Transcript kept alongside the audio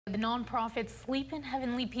The nonprofit Sleep in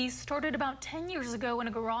Heavenly Peace started about 10 years ago in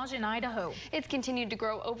a garage in Idaho. It's continued to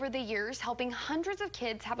grow over the years, helping hundreds of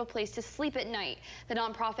kids have a place to sleep at night. The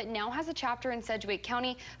nonprofit now has a chapter in Sedgwick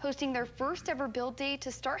County, hosting their first ever build day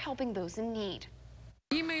to start helping those in need.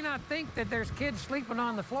 You may not think that there's kids sleeping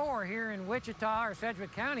on the floor here in Wichita or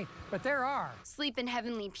Sedgwick County, but there are. Sleep in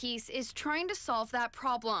Heavenly Peace is trying to solve that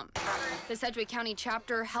problem. The Sedgwick County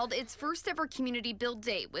chapter held its first ever community build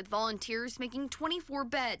day with volunteers making 24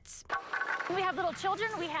 beds. We have little children,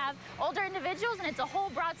 we have older individuals, and it's a whole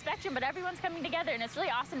broad spectrum, but everyone's coming together, and it's really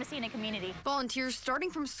awesome to see in a community. Volunteers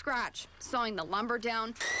starting from scratch, sawing the lumber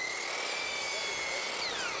down,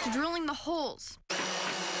 to drilling the holes,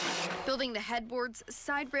 building the headboards,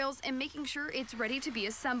 side rails, and making sure it's ready to be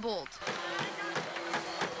assembled.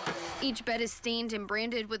 Each bed is stained and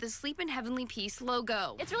branded with a Sleep in Heavenly Peace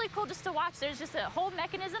logo. It's really cool just to watch. There's just a whole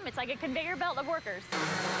mechanism. It's like a conveyor belt of workers.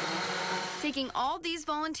 Taking all these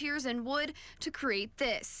volunteers and wood to create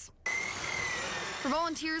this. For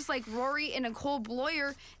volunteers like Rory and Nicole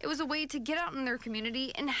Bloyer, it was a way to get out in their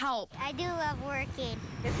community and help. I do love working.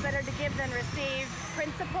 It's better to give than receive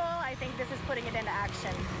principle. I think this is putting it into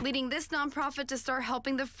action. Leading this nonprofit to start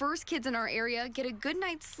helping the first kids in our area get a good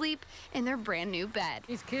night's sleep in their brand new bed.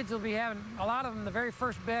 These kids will be having, a lot of them, the very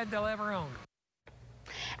first bed they'll ever own.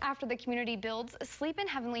 After the community builds, Sleep in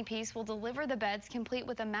Heavenly Peace will deliver the beds complete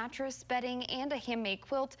with a mattress, bedding, and a handmade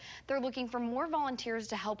quilt. They're looking for more volunteers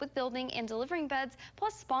to help with building and delivering beds,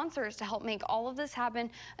 plus sponsors to help make all of this happen.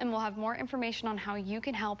 And we'll have more information on how you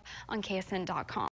can help on KSN.com.